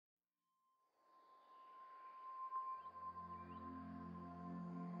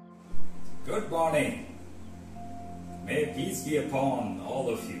Good morning. May peace be upon all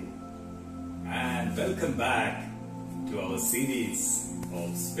of you. And welcome back to our series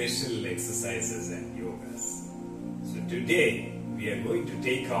of special exercises and yogas. So today we are going to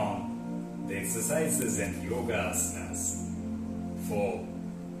take on the exercises and yoga asanas for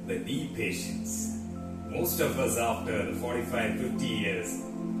the knee patients. Most of us after the 45-50 years,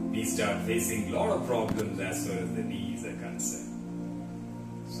 we start facing a lot of problems as far as the knees are concerned.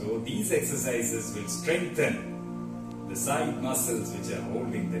 So these exercises will strengthen the side muscles which are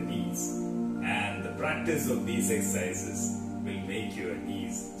holding the knees, and the practice of these exercises will make your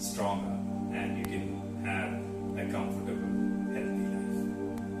knees stronger and you can have a comfortable, healthy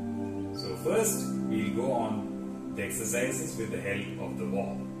life. So first we'll go on the exercises with the help of the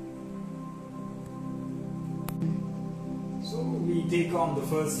wall. So we take on the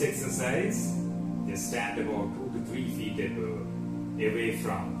first exercise. Just stand about 2 to 3 feet away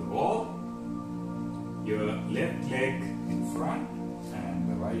from the wall. Your left leg in front and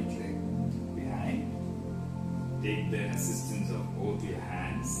the right leg behind. Take the assistance of both your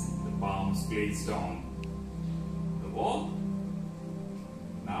hands, the palms placed on the wall.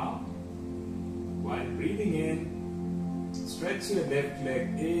 Now, while breathing in, stretch your left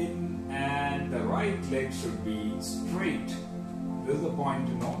leg in and the right leg should be straight. This is the point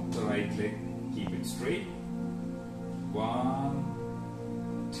to note. The right leg, keep it straight. 1,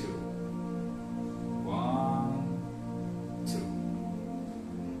 2. 1, 2.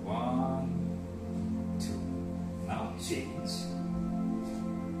 1, 2. Now change.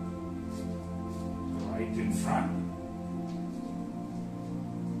 Right in front.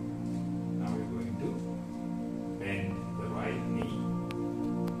 Now we're going to bend the right knee.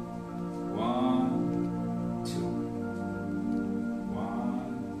 1, 2.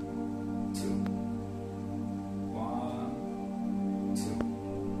 1, 2. 1, 2.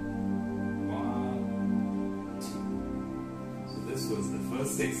 1, 2. So this was the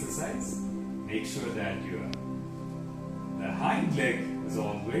first exercise. Make sure that the hind leg is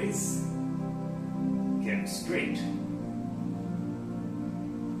always kept straight.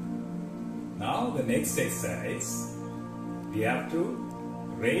 Now the next exercise, we have to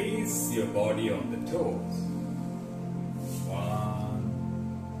raise your body on the toes. 1,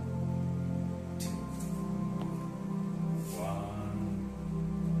 2.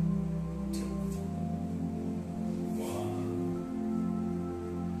 1, 2.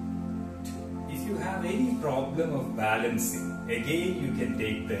 1, 2. If you have any problem of balancing, again you can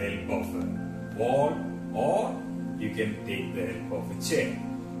take the help of a wall or you can take the help of a chair.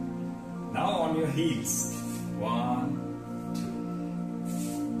 Now on your heels. 1, 2.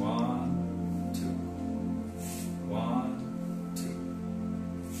 1, 2. 1, 2.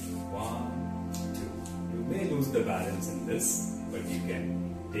 1, 2. You may lose the balance in this, but you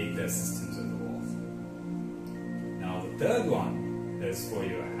can take the assistance of the wall. Now the third one is for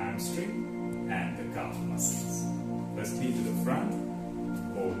your hamstring and the calf muscles. Firstly to the front,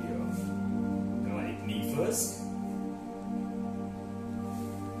 hold your right knee first.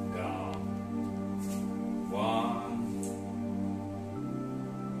 Down.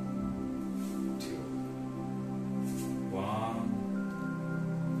 1, 2.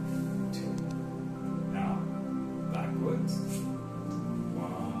 1, 2. Now backwards.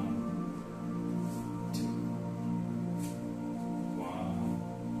 1, 2.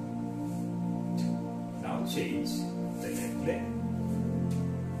 1, 2. Now change the left leg.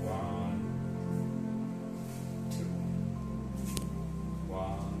 1, 2.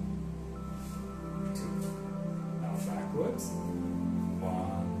 1, 2. Now backwards.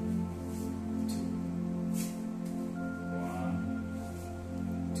 1, 2.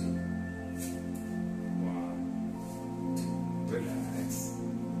 1, 2. 1, 2. Relax.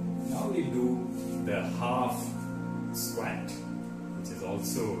 Now we'll do the half squat, which is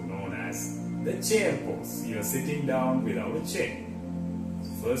also known as the chair pose. You are sitting down without a chair. So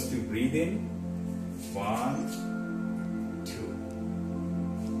first you breathe in. 1, 2.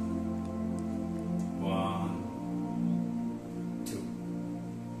 1, 2.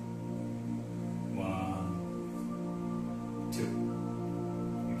 1, 2.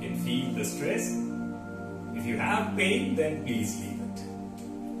 You can feel the stress. If you have pain, then please leave it.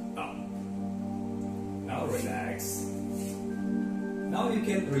 Now relax. Now you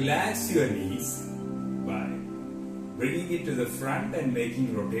can relax your knees by bringing it to the front and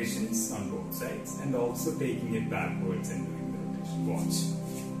making rotations on both sides, and also taking it backwards and doing the rotation. Watch.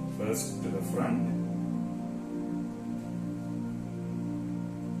 First to the front.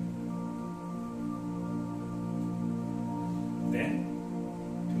 Then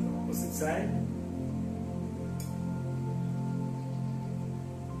to the opposite side.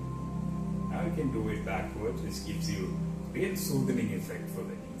 you can do it backwards, which gives you real soothing effect for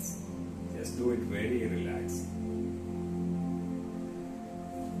the knees. Just do it very relaxed.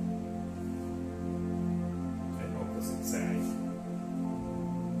 Then opposite side.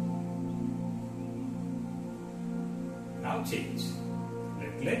 Now change.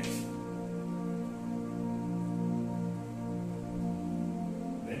 Left.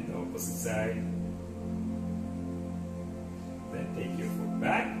 Then the opposite side. Then take your foot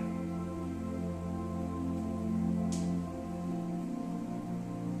back.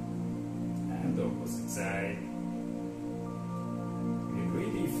 And the opposite side. You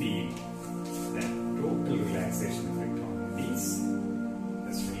really feel that total relaxation effect on the knees.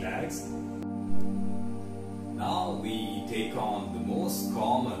 Just relax. Now we take on the most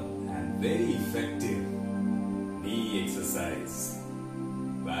common and very effective knee exercise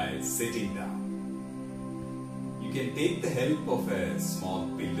by sitting down. You can take the help of a small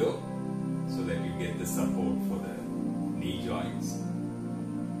pillow so that you get the support for the knee joints.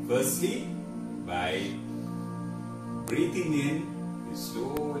 Firstly, by breathing in, you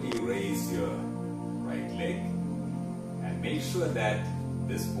slowly raise your right leg and make sure that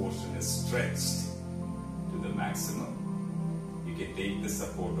this portion is stretched to the maximum. You can take the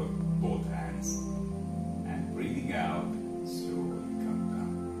support of both hands and breathing out, slowly come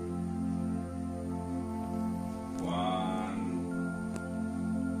down.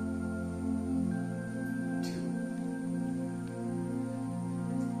 1, 2,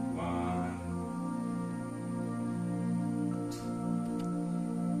 1, 2.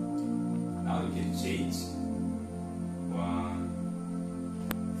 Now you can change.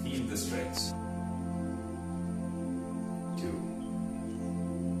 1, feel the stretch. 2,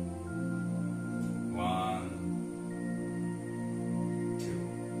 1,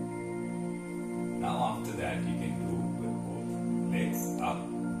 2. Now after that you can do with both legs up.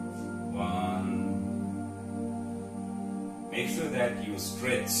 1. Make sure that you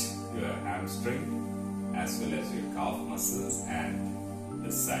stretch your hamstring as well as your calf muscles and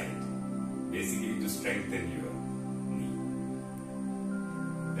the side. Basically to strengthen your knee.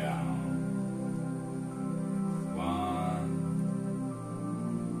 Down.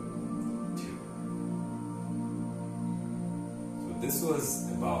 1, 2. So this was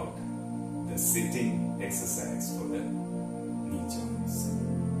about the sitting exercise for the knee joints.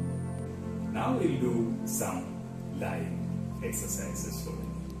 Now we'll do some lying exercises for the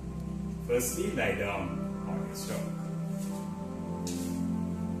knee. Firstly, lie down on your stomach.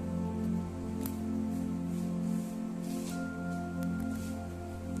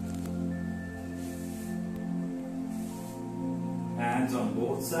 Hands on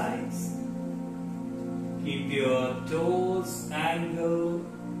both sides. Keep your toes, ankle,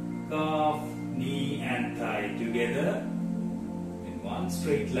 calf, knee and thigh together in one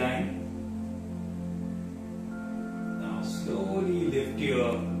straight line. Now slowly lift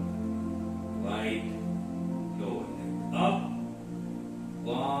your right lower leg up.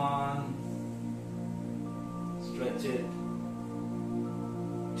 1. Stretch it.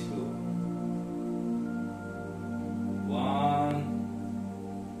 2. 1,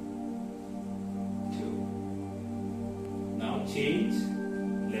 2. Now change.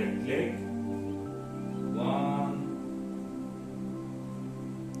 Left leg. 1,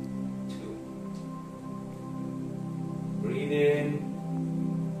 2. Breathe in.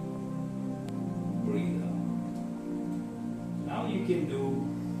 Breathe out. Now you can do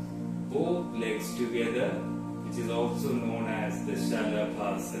both legs together, which is also known as the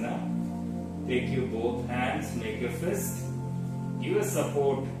Shalabhasana. Take your both hands, make a fist, give a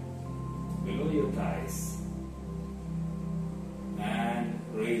support below your thighs and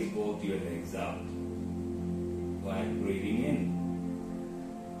raise both your legs up while breathing in.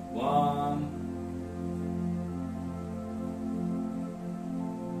 1,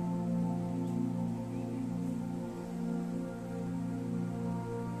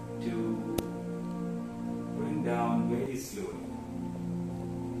 2. Bring down very slowly.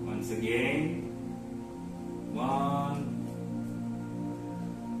 Once again. 1.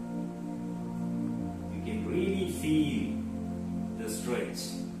 You can really feel the stretch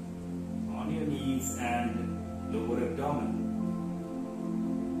on your knees and lower abdomen.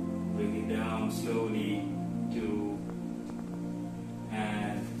 Bring it down slowly. 2.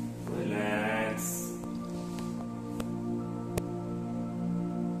 And relax.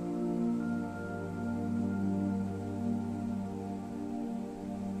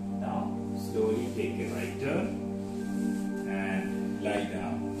 Slowly take a right turn and lie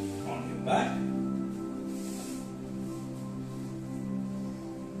down on your back.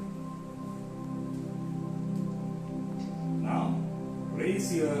 Now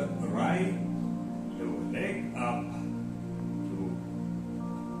raise your right leg up to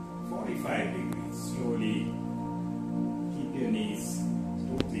 45 degrees. Slowly keep your knees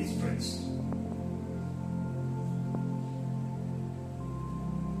totally stretched.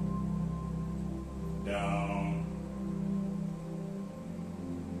 Down.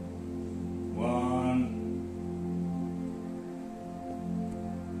 1,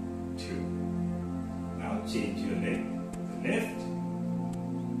 2. Now change your leg. The left,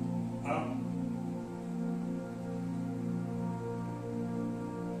 up,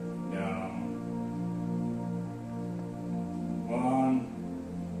 down. 1,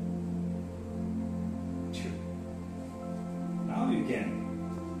 2. Now you can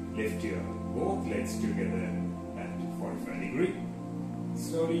lift your both legs together at 45 degrees.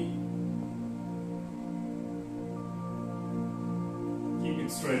 Slowly keep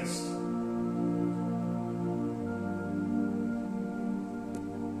it stretched.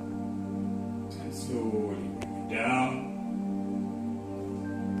 And slowly bring it down.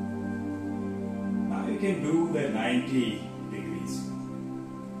 Now you can do the 90 degrees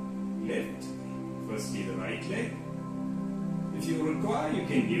lift. Firstly the right leg. If you require, you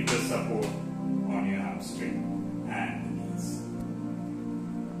can give the support on your hamstring and the knees.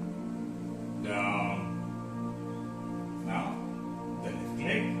 Down. Now, the left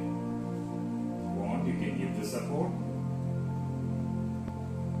leg. If you want, you can give the support.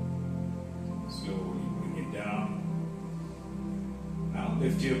 Slowly bring it down. Now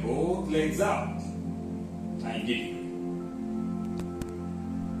lift your both legs up. 90 degrees.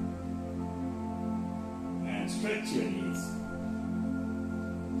 And stretch your knees.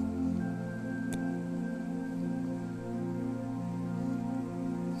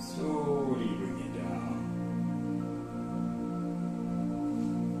 Slowly bring it down.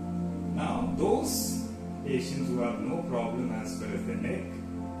 Now those patients who have no problem as far as the neck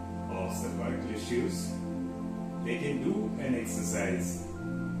or cervical issues, they can do an exercise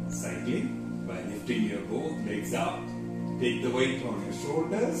cycling by lifting your both legs up. Take the weight on your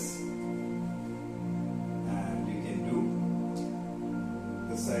shoulders and you can do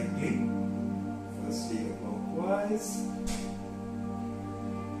the cycling. Firstly clockwise.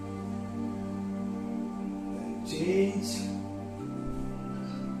 Change.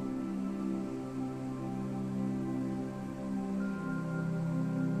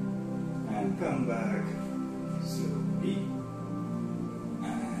 And come back slowly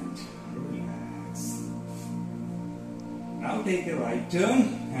and relax. Now take a right turn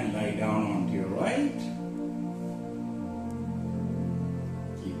and lie down onto your right.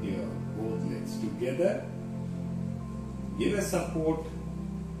 Keep your both legs together. Give a support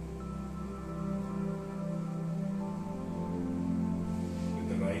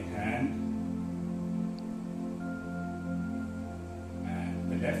right hand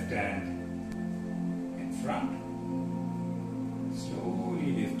and the left hand in front.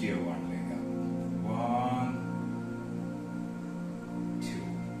 Slowly lift your one leg up. 1, 2.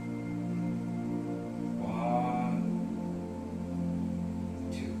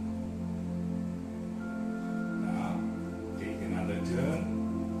 1, 2. Now take another turn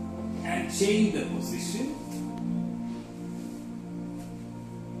and change the position.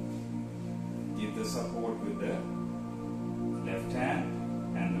 Give the support with the left hand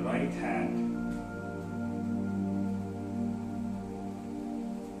and the right hand.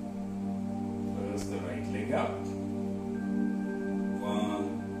 First the right leg up.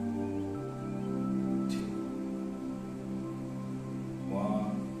 1, 2.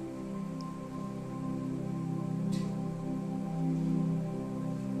 1, 2.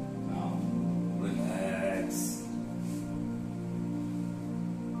 Now relax.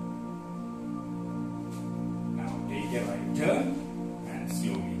 Take a right turn and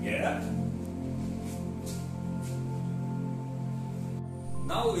slowly get up.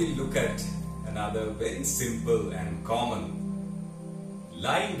 Now we'll look at another very simple and common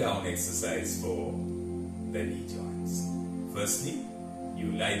lying down exercise for the knee joints. Firstly,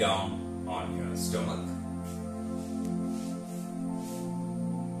 you lie down on your stomach.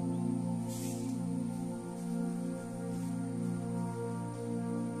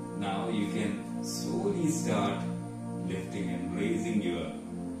 Now you can slowly start lifting and raising your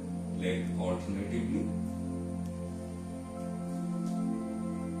leg alternatively.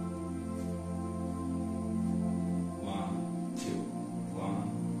 One, two, one,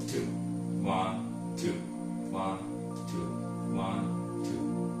 two, one, two, one, two, one, two,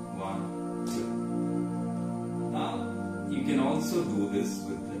 one, two. Now you can also do this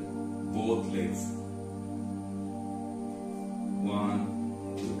with both legs.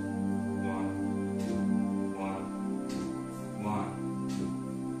 1, 2, 1, 2, 1, 2, 1, 2,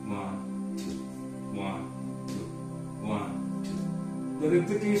 1, 2, 1, The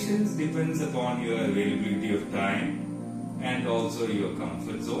repetitions depends upon your availability of time and also your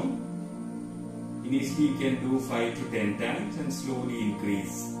comfort zone. Initially you can do 5 to 10 times and slowly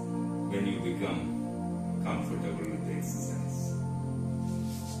increase when you become comfortable with the exercise.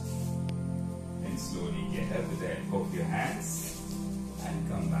 And slowly get up with the help of your hands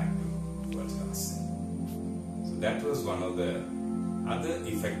and come back to Vajrasana. So that was one of the other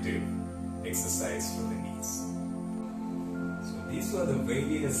effective exercise for the knees. So these were the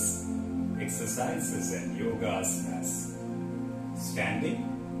various exercises and yoga asanas: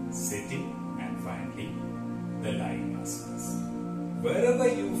 standing, sitting, and finally the lying asanas. Wherever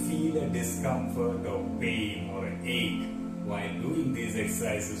you feel a discomfort or pain or an ache while doing these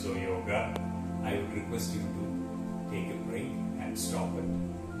exercises or yoga, I would request you to take a break and stop it.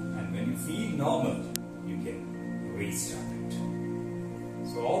 And when you feel normal, you can restart it.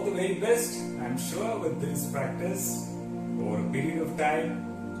 So all the very best. I'm sure with this practice over a period of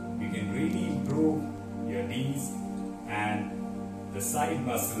time, you can really improve your knees and the side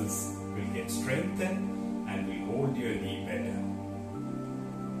muscles will get strengthened and will hold your knee better.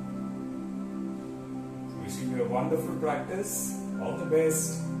 So wishing you a wonderful practice. All the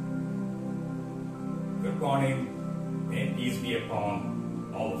best. Good morning. May peace be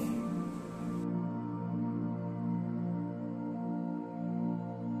upon all of you.